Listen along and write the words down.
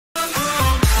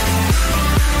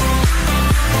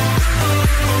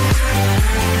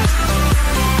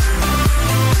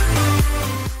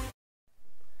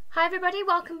Hi everybody,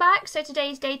 welcome back. So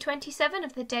today is day 27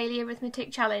 of the Daily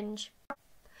Arithmetic Challenge.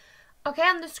 Okay,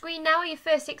 on the screen now are your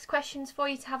first 6 questions for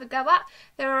you to have a go at.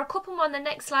 There are a couple more on the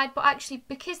next slide, but actually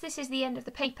because this is the end of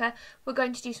the paper, we're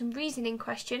going to do some reasoning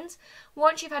questions.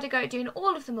 Once you've had a go at doing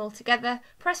all of them all together,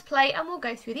 press play and we'll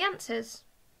go through the answers.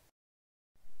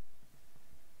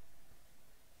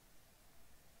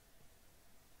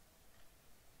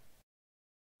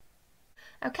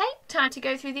 Okay, time to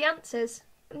go through the answers.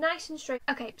 Nice and straight.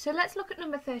 Okay, so let's look at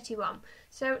number 31.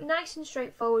 So nice and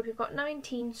straightforward, we've got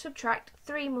 19 subtract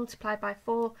 3 multiplied by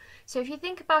 4. So if you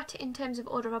think about it in terms of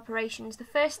order of operations, the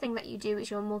first thing that you do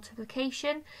is your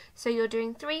multiplication. So you're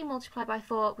doing 3 multiplied by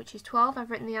 4, which is 12.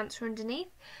 I've written the answer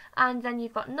underneath. And then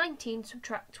you've got 19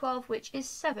 subtract 12, which is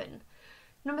 7.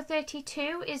 Number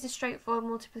 32 is the straightforward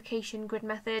multiplication grid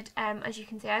method. As you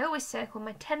can see, I always circle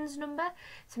my tens number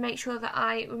to make sure that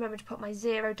I remember to put my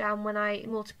 0 down when I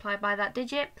multiply by that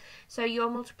digit. So you're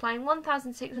multiplying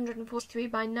 1,643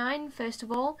 by 9 first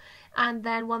of all, and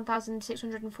then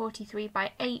 1,643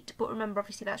 by 8, but remember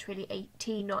obviously that's really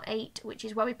 18, not 8, which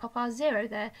is where we pop our 0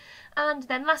 there. And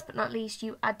then last but not least,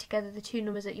 you add together the two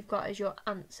numbers that you've got as your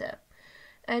answer.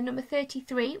 Number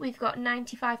 33, we've got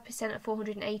 95% of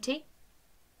 480.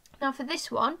 Now for this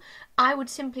one, I would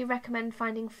simply recommend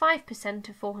finding 5%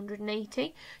 of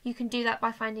 480. You can do that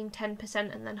by finding 10%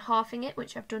 and then halving it,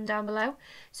 which I've done down below.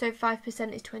 So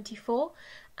 5% is 24.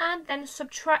 And then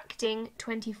subtracting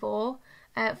 24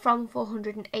 from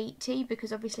 480,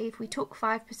 because obviously if we took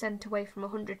 5% away from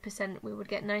 100%, we would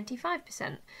get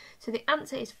 95%. So the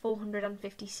answer is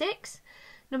 456.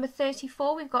 Number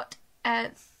 34, we've got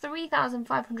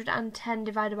 3,510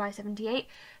 divided by 78.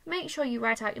 Make sure you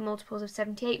write out your multiples of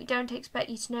 78. We don't expect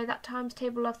you to know that times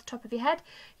table off the top of your head.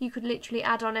 You could literally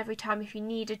add on every time if you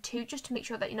needed to, just to make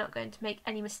sure that you're not going to make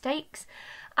any mistakes.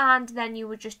 And then you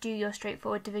would just do your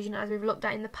straightforward division as we've looked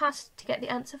at in the past to get the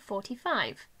answer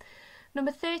 45.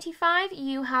 Number 35,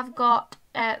 you have got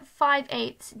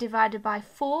 5/8 divided by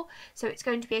 4, so it's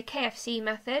going to be a KS2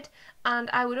 method, and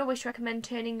I would always recommend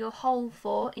turning your whole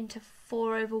 4 into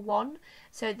 4/1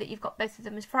 so that you've got both of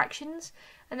them as fractions.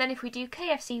 And then if we do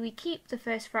KS2, we keep the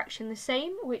first fraction the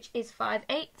same, which is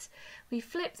 5/8. We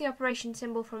flip the operation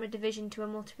symbol from a division to a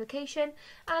multiplication,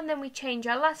 and then we change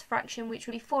our last fraction, which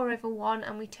would be 4/1,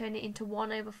 and we turn it into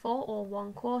 1/4 or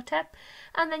 1/4.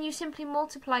 And then you simply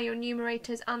multiply your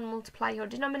numerators and multiply your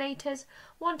denominators.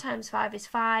 1 times 5 is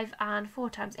 5, and 4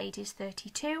 times 8 is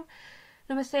 32.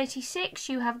 Number 36,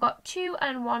 you have got 2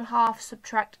 1/2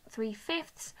 subtract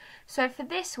 3/5. So for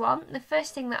this one, the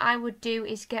first thing that I would do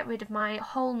is get rid of my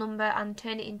whole number and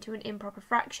turn it into an improper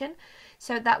fraction.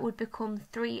 So that would become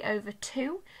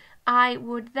 3/2. I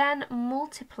would then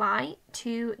multiply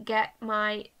to get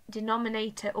my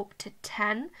denominator up to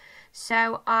 10.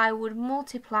 So I would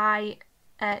multiply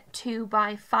 2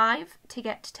 by 5 to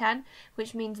get to 10,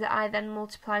 which means that I then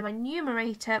multiply my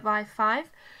numerator by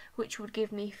 5, which would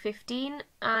give me 15,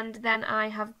 and then I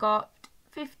have got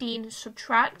 15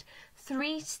 subtract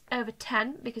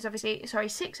 3/10, because obviously,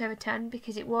 6/10,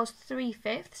 because it was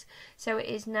 3/5, so it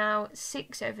is now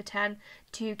 6/10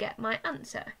 to get my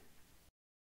answer.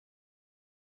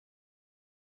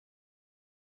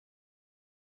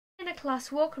 In a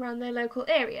class walk around their local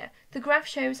area, the graph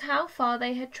shows how far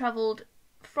they had travelled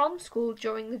from school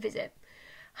during the visit.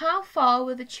 How far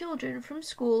were the children from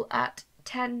school at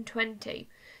 10:20?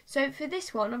 So for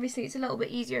this one, obviously it's a little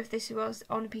bit easier if this was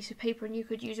on a piece of paper and you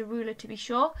could use a ruler to be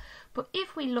sure, but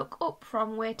if we look up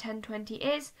from where 10:20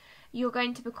 is, you're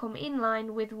going to become in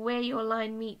line with where your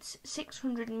line meets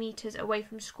 600 metres away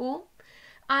from school.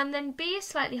 And then B is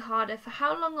slightly harder for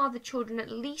how long are the children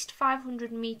at least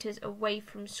 500 metres away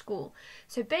from school.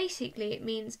 So basically it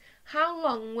means how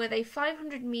long were they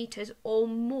 500 metres or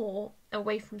more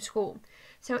away from school.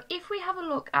 So if we have a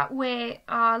look at where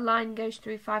our line goes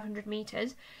through 500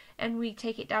 metres and we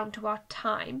take it down to our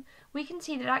time, we can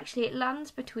see that actually it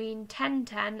lands between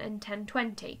 10:10 and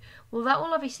 10:20. Well, that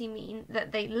will obviously mean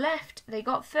that they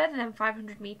got further than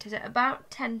 500 metres at about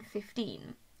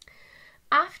 10:15.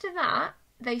 After that,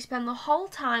 they spend the whole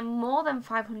time more than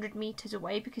 500 metres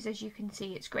away, because as you can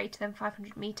see it's greater than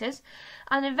 500 metres,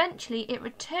 and eventually it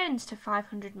returns to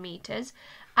 500 metres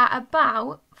at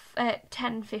about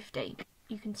 10:50.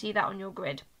 You can see that on your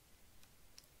grid.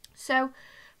 So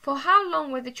for how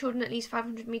long were the children at least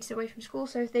 500 metres away from school?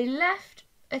 So if they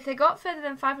got further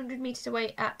than 500 metres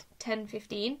away at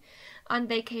 10:15 and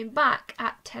they came back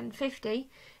at 10:50,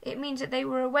 it means that they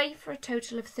were away for a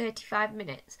total of 35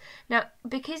 minutes. Now,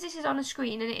 because this is on a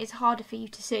screen and it is harder for you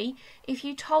to see, if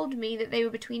you told me that they were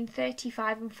between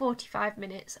 35 and 45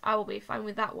 minutes, I will be fine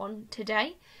with that one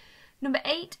today. Number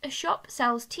 8, a shop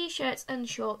sells t-shirts and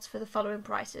shorts for the following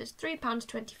prices: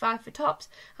 £3.25 for tops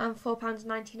and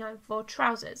 £4.99 for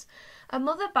trousers. A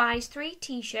mother buys 3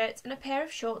 t-shirts and a pair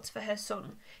of shorts for her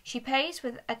son. She pays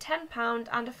with a £10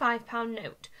 and a £5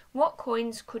 note. What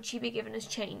coins could she be given as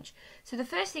change? So the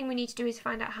first thing we need to do is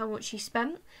find out how much she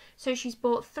spent. So she's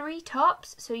bought 3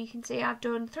 tops, so you can see I've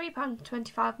done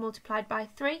 £3.25 multiplied by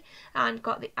 3 and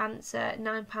got the answer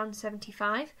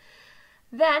 £9.75.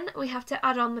 Then we have to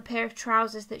add on the pair of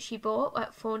trousers that she bought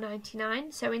at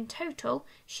 £4.99. So in total,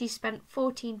 she spent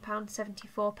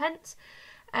 £14.74.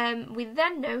 We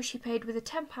then know she paid with a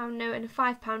 £10 note and a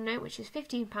 £5 note, which is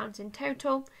 £15 in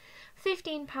total.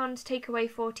 £15 take away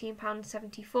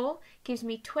 £14.74 gives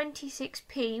me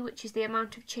 26p, which is the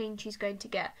amount of change she's going to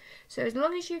get. So as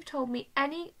long as you've told me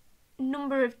any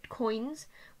number of coins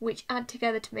which add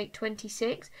together to make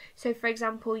 26, so for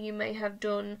example you may have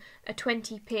done a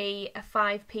 20p, a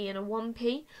 5p and a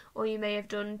 1p, or you may have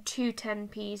done 2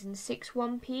 10p's and 6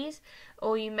 1p's,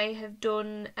 or you may have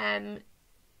done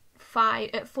 4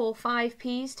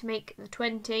 5p's to make the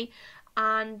 20,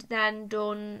 and then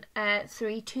done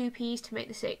 3 2p's to make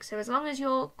the 6. So as long as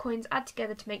your coins add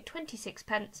together to make 26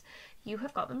 pence, you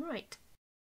have got them right.